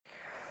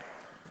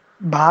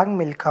Bhaag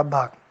Milkha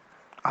Bhaag,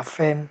 a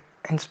film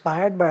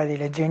inspired by the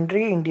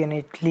legendary Indian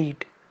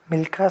athlete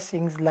Milkha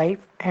Singh's life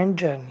and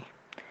journey.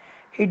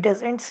 He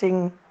doesn't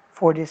sing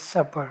for his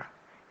supper,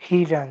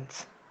 he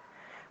runs.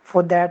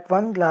 For that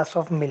one glass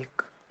of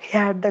milk, he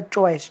had the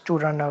choice to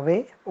run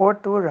away or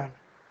to run.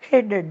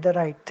 He did the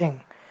right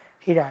thing.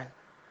 He ran.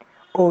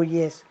 Oh,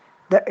 yes,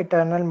 the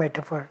eternal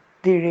metaphor,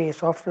 the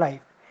race of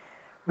life.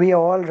 We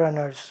all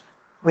runners,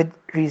 with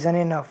reason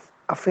enough,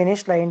 a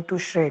finish line to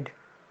shred.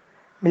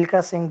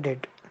 Milkha Singh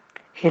did.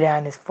 He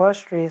ran his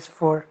first race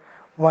for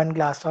one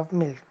glass of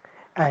milk,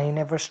 and he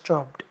never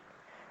stopped.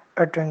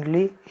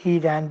 Utterly, he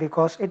ran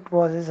because it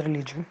was his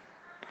religion.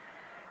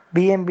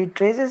 BMB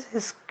traces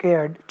his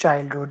scared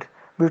childhood,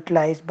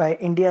 brutalized by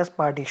India's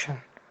partition,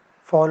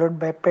 followed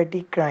by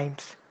petty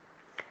crimes.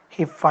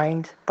 He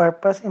finds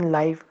purpose in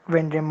life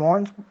when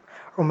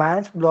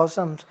romance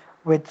blossoms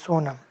with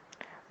Sonam,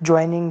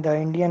 joining the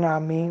Indian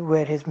Army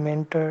where his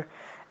mentor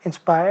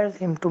inspires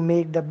him to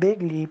make the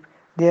big leap.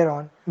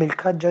 Thereon,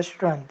 Milkha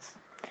just runs.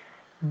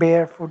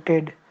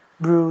 Barefooted,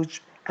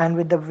 bruised, and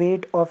with the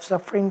weight of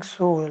suffering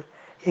soul,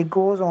 he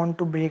goes on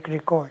to break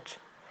records,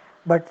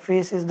 but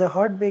faces the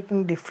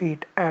heartbreaking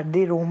defeat at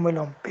the Rome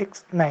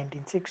Olympics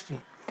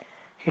 1960.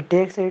 He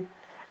takes it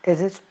as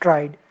his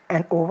stride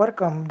and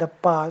overcomes the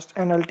past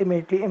and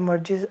ultimately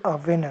emerges a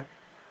winner.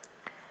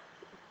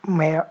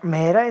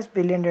 Mehra is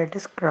brilliant at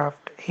his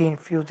craft. He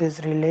infuses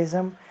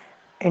realism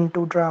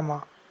into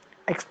drama,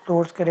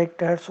 explores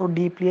characters so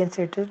deeply and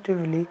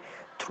sensitively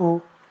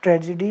through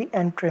tragedy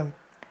and triumph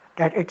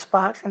that it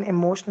sparks an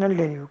emotional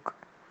deluge.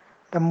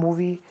 The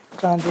movie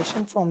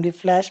transitions from the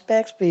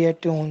flashback prayer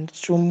tunes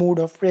to mood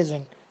of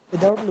present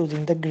without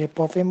losing the grip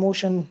of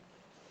emotion.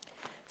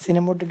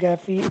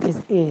 Cinematography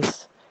is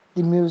ace.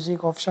 The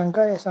music of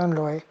Shankar Ehsaan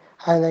Loy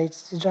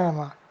highlights the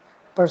drama.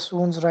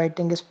 Pursoon's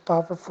writing is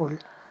powerful,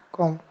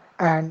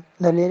 and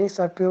the lyrics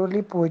are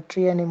purely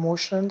poetry and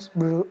emotions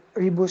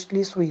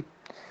robustly sweep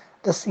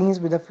the scenes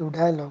with a few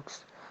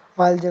dialogues.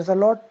 While there's a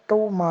lot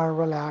to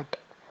marvel at,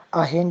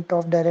 a hint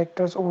of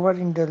director's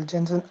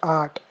overindulgence in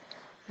art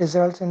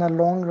results in a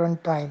long run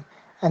time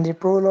and the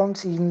prolonged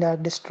scene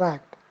that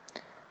distract.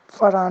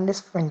 Farhan is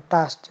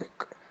fantastic.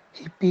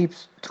 He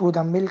peeps through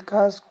the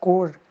Milka's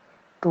core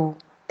to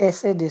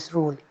essay this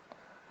role.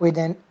 With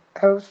an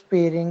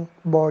unsparing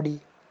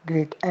body,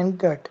 grit and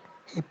gut,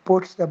 he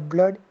puts the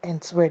blood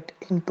and sweat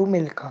into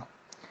Milka.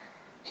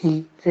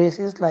 He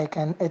races like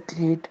an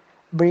athlete,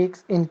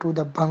 breaks into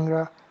the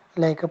Bhangra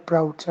like a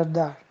proud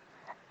Sardar,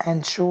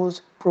 and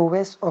shows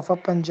prowess of a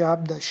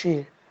Punjab the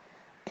Sher.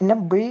 In a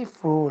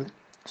brief role,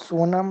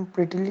 Sonam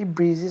prettily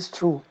breezes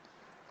through.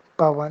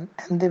 Pawan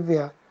and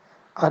Divya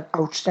are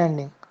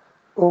outstanding.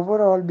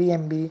 Overall,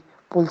 BMB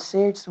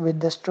pulsates with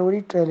the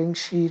storytelling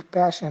sheer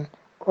passion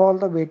all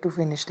the way to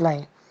finish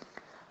line.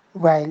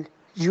 While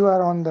you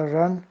are on the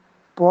run,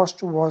 pause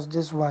to watch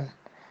this one.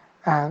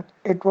 And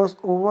it was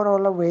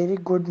overall a very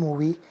good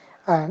movie,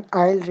 and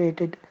I'll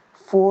rate it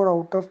 4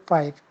 out of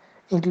 5,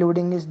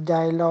 including its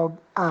dialogue,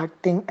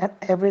 acting, and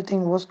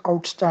everything was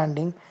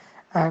outstanding.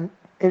 And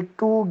it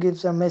too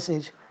gives a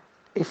message.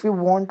 If you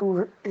want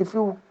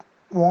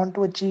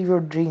to achieve your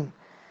dream,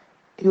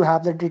 you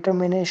have the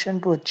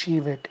determination to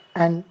achieve it,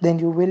 and then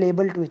you will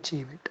able to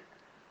achieve it.